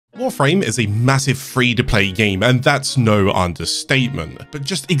Warframe is a massive free-to-play game, and that's no understatement. But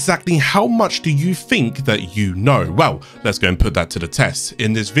just exactly how much do you think that you know? Well, let's go and put that to the test.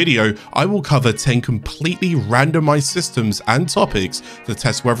 In this video, I will cover 10 completely randomized systems and topics to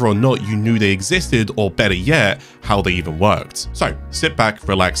test whether or not you knew they existed, or better yet, how they even worked. So sit back,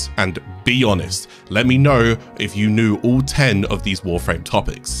 relax, and be honest. Let me know if you knew all 10 of these Warframe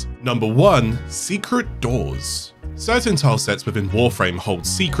topics. Number 1, secret doors. Certain tile sets within Warframe hold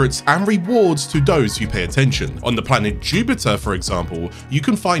secrets and rewards to those who pay attention. On the planet Jupiter, for example, you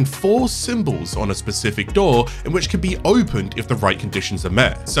can find 4 symbols on a specific door in which can be opened if the right conditions are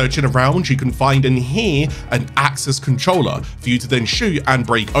met. Searching around, you can find and hear an access controller for you to then shoot and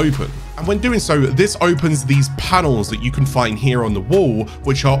break open. And when doing so, this opens these panels that you can find here on the wall,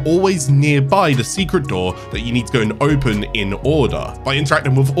 which are always nearby the secret door that you need to go and open in order. By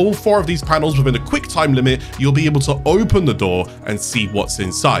interacting with all 4 of these panels within a quick time limit, you'll be able to open the door and see what's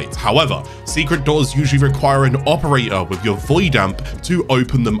inside. However, secret doors usually require an operator with your void amp to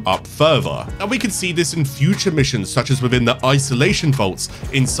open them up further. And we can see this in future missions, such as within the isolation vaults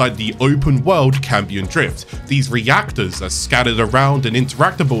inside the open world Cambion Drift. These reactors are scattered around and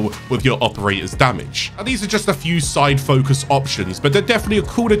interactable with your operator's damage. And these are just a few side focus options, but they're definitely a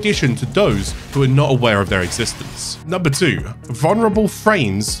cool addition to those who are not aware of their existence. Number 2, vulnerable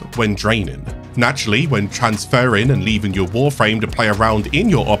frames when draining. Naturally, when transferring and leaving your Warframe to play around in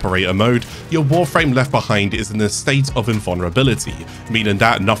your operator mode, your Warframe left behind is in a state of invulnerability, meaning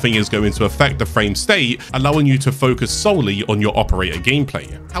that nothing is going to affect the frame state, allowing you to focus solely on your operator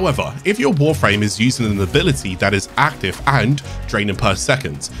gameplay. However, if your Warframe is using an ability that is active and draining per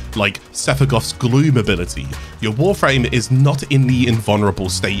second, like Sephiroth's Gloom ability, your Warframe is not in the invulnerable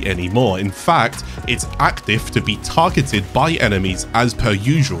state anymore. In fact, it's active to be targeted by enemies as per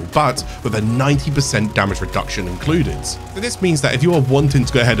usual, but with a 90% damage reduction included. So this means that if you are wanting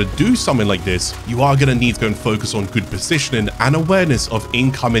to go ahead and do something like this, you are going to need to go and focus on good positioning and awareness of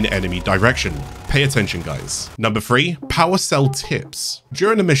incoming enemy direction. Pay attention, guys. Number 3, power cell tips.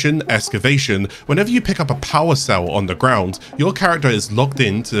 During a mission, Excavation, whenever you pick up a power cell on the ground, your character is locked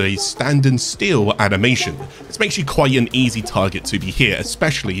into a standing still animation. This makes you quite an easy target to be hit,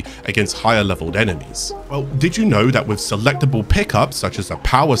 especially against higher leveled enemies. Well, did you know that with selectable pickups, such as a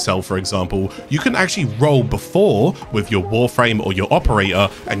power cell for example, you can actually roll before with your Warframe or your operator,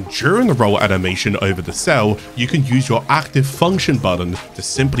 and during the roll animation over the cell, you can use your active function button to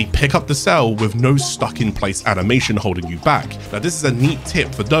simply pick up the cell with no stuck in place animation holding you back. Now this is a neat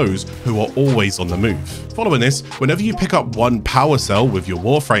tip for those who are always on the move. Following this, whenever you pick up one power cell with your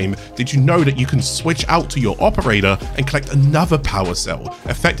Warframe, did you know that you can switch out to your operator and collect another power cell,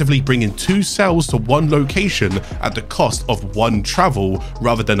 effectively bringing 2 cells to one location at the cost of 1 travel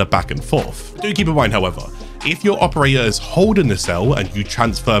rather than a back and forth. Do keep in mind, however, if your operator is holding the cell and you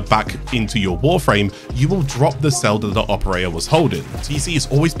transfer back into your Warframe, you will drop the cell that the operator was holding. So you see, it's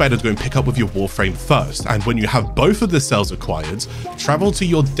always better to go and pick up with your Warframe first, and when you have both of the cells acquired, travel to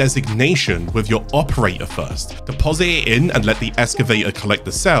your designation with your operator first. Deposit it in and let the excavator collect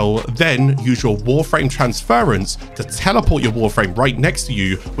the cell, then use your Warframe transference to teleport your Warframe right next to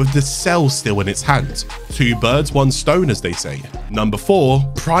you with the cell still in its hand. 2 birds, 1 stone, as they say. Number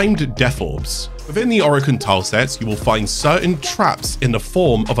 4, primed death orbs. Within the Oricon tile sets, you will find certain traps in the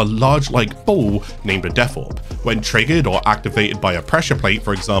form of a large-like ball named a death orb. When triggered or activated by a pressure plate,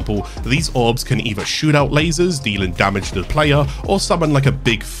 for example, these orbs can either shoot out lasers, dealing damage to the player, or summon like a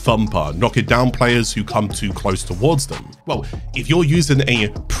big thumper, knocking down players who come too close towards them. Well, if you're using a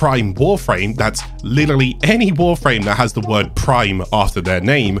prime Warframe, that's literally any Warframe that has the word prime after their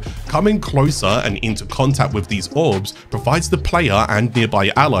name, coming closer and into contact with these orbs provides the player and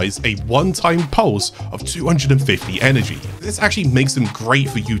nearby allies a one-time pulse of 250 energy. This actually makes them great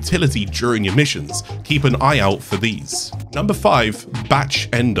for utility during your missions. Keep an eye out for these. Number 5, batch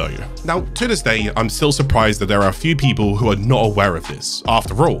endo. Now, to this day, I'm still surprised that there are a few people who are not aware of this.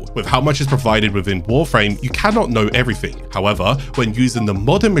 After all, with how much is provided within Warframe, you cannot know everything. However, when using the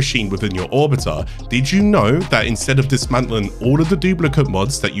modern machine within your orbiter, did you know that instead of dismantling all of the duplicate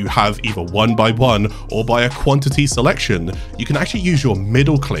mods that you have either one by one or by a quantity selection, you can actually use your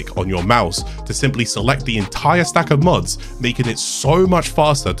middle click on your mouse to simply select the entire stack of mods, making it so much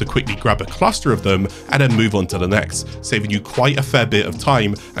faster to quickly grab a cluster of them and then move on to the next, saving you quite a fair bit of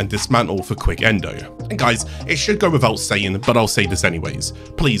time and dismantle for quick endo. And guys, it should go without saying, but I'll say this anyways.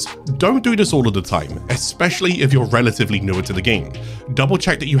 Please, don't do this all of the time, especially if you're relatively newer to the game. Double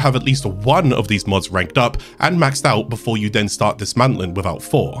check that you have at least 1 of these mods ranked up and maxed out before you then start dismantling without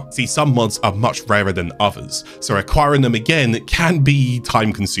 4. See, some mods are much rarer than others, so acquiring them again can be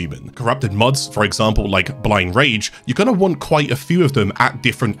time consuming. Corrupted mods skills, for example like Blind Rage, you're going to want quite a few of them at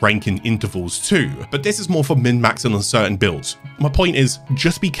different ranking intervals too, but this is more for min-maxing on certain builds. My point is,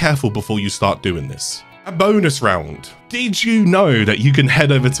 just be careful before you start doing this. A bonus round. Did you know that you can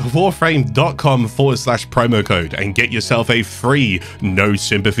head over to warframe.com/promo code and get yourself a free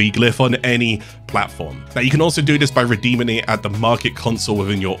NoSympathyy glyph on any platform? Now you can also do this by redeeming it at the market console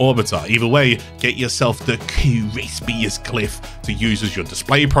within your orbiter. Either way, get yourself the crispiest glyph to use as your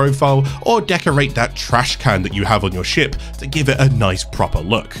display profile, or decorate that trash can that you have on your ship to give it a nice proper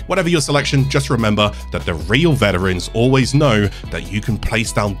look. Whatever your selection, just remember that the real veterans always know that you can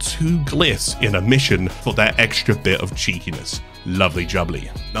place down 2 glyphs in a mission for that extra bit of cheekiness. Lovely jubbly.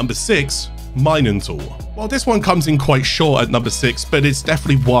 Number 6, Mining Tool. Well, this one comes in quite short at number 6, but it's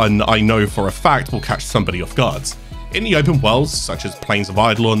definitely one I know for a fact will catch somebody off guard. In the open worlds, such as Plains of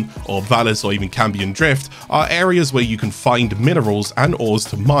Eidolon, or Valis, or even Cambion Drift, are areas where you can find minerals and ores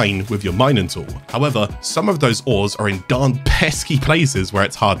to mine with your mining tool. However, some of those ores are in darn pesky places where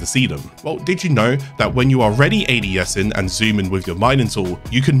it's hard to see them. Well, did you know that when you are ready ADSing and zooming with your mining tool,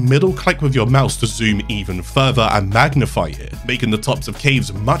 you can middle click with your mouse to zoom even further and magnify it, making the tops of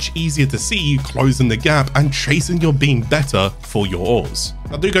caves much easier to see, closing the gap and tracing your beam better for your ores.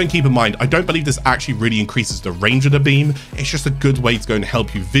 Now do go and keep in mind, I don't believe this actually really increases the range of the beam, it's just a good way to go and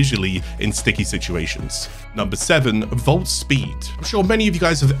help you visually in sticky situations. Number 7, Vault Speed. I'm sure many of you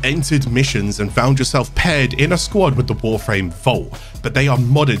guys have entered missions and found yourself paired in a squad with the Warframe Vault, but they are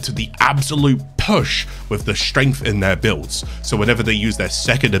modded to the absolute push with the strength in their builds. So whenever they use their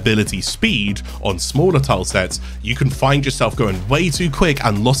second ability Speed on smaller tile sets, you can find yourself going way too quick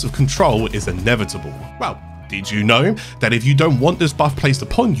and loss of control is inevitable. Well, did you know that if you don't want this buff placed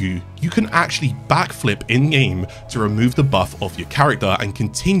upon you, you can actually backflip in-game to remove the buff off your character and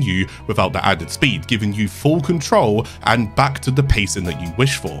continue without the added speed, giving you full control and back to the pacing that you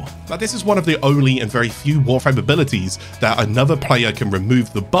wish for. Now this is one of the only and very few Warframe abilities that another player can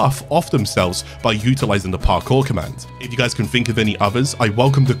remove the buff off themselves by utilizing the Parkour command. If you guys can think of any others, I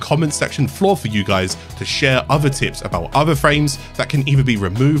welcome the comment section floor for you guys to share other tips about other frames that can either be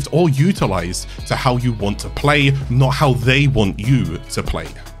removed or utilized to how you want to play, not how they want you to play.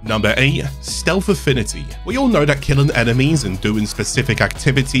 Number 8, Stealth Affinity. We all know that killing enemies and doing specific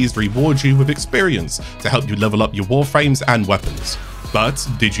activities reward you with experience to help you level up your warframes and weapons. But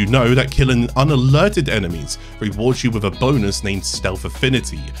did you know that killing unalerted enemies rewards you with a bonus named Stealth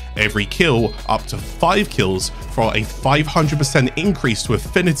Affinity? Every kill, up to 5 kills, for a 500% increase to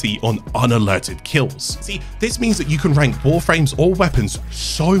affinity on unalerted kills. See, this means that you can rank warframes or weapons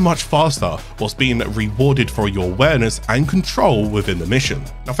so much faster whilst being rewarded for your awareness and control within the mission.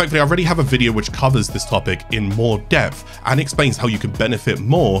 Now thankfully I already have a video which covers this topic in more depth and explains how you can benefit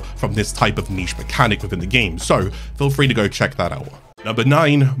more from this type of niche mechanic within the game, so feel free to go check that out. Number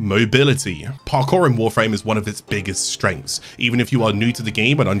 9, Mobility. Parkour in Warframe is one of its biggest strengths. Even if you are new to the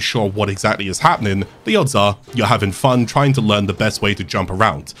game and unsure what exactly is happening, the odds are you're having fun trying to learn the best way to jump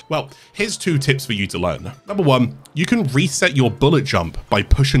around. Well, here's 2 tips for you to learn. Number 1, you can reset your bullet jump by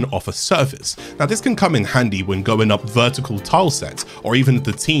pushing off a surface. Now this can come in handy when going up vertical tile sets, or even if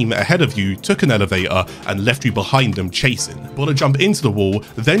the team ahead of you took an elevator and left you behind them chasing. Bullet jump into the wall,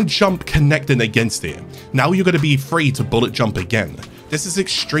 then jump connecting against it. Now you're going to be free to bullet jump again. This is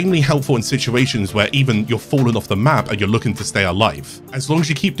extremely helpful in situations where even you're falling off the map and you're looking to stay alive. As long as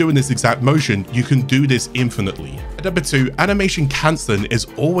you keep doing this exact motion, you can do this infinitely. And number 2, animation cancelling is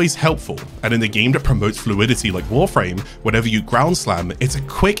always helpful, and in a game that promotes fluidity like Warframe, whenever you ground slam, it's a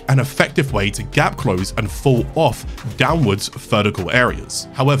quick and effective way to gap close and fall off downwards vertical areas.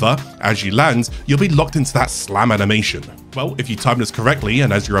 However, as you land, you'll be locked into that slam animation. Well, if you time this correctly,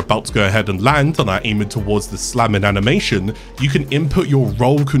 and as you're about to go ahead and land and are aiming towards the slamming animation, you can input your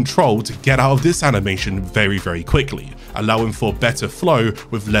roll control to get out of this animation very, very quickly, allowing for better flow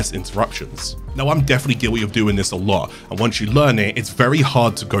with less interruptions. Now, I'm definitely guilty of doing this a lot, and once you learn it, it's very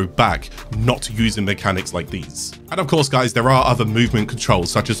hard to go back not using mechanics like these. And of course, guys, there are other movement controls,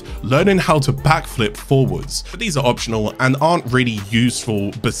 such as learning how to backflip forwards, but these are optional and aren't really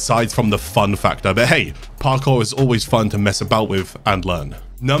useful besides from the fun factor. But hey, parkour is always fun to mess about with and learn.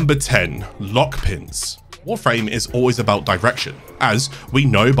 Number 10, Lock Pins. Warframe is always about direction, as we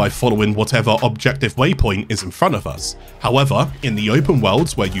know by following whatever objective waypoint is in front of us. However, in the open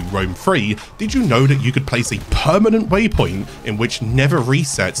worlds where you roam free, did you know that you could place a permanent waypoint in which never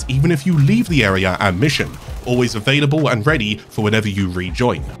resets even if you leave the area and mission? always available and ready for whenever you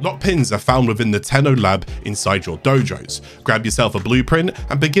rejoin. Lock pins are found within the Tenno lab inside your dojos. Grab yourself a blueprint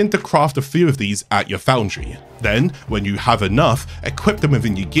and begin to craft a few of these at your foundry. Then, when you have enough, equip them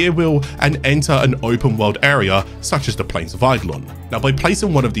within your gear wheel and enter an open world area such as the Plains of Eidolon. Now, by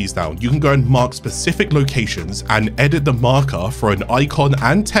placing one of these down, you can go and mark specific locations and edit the marker for an icon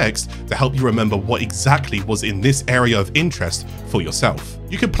and text to help you remember what exactly was in this area of interest for yourself.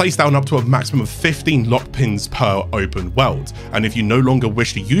 You can place down up to a maximum of 15 lock pins per open world, and if you no longer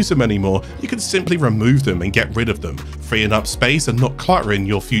wish to use them anymore, you can simply remove them and get rid of them, freeing up space and not cluttering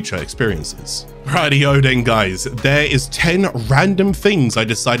your future experiences. Rightio then guys, there is 10 random things I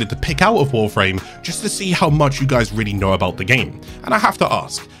decided to pick out of Warframe just to see how much you guys really know about the game. And I have to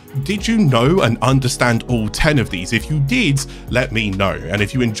ask, did you know and understand all 10 of these? If you did, let me know. And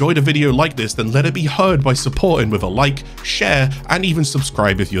if you enjoyed a video like this, then let it be heard by supporting with a like, share, and even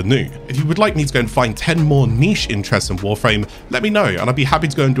subscribe if you're new. If you would like me to go and find 10 more niche interests in Warframe, let me know and I'll be happy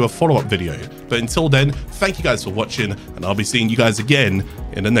to go and do a follow-up video. But until then, thank you guys for watching and I'll be seeing you guys again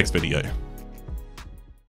in the next video.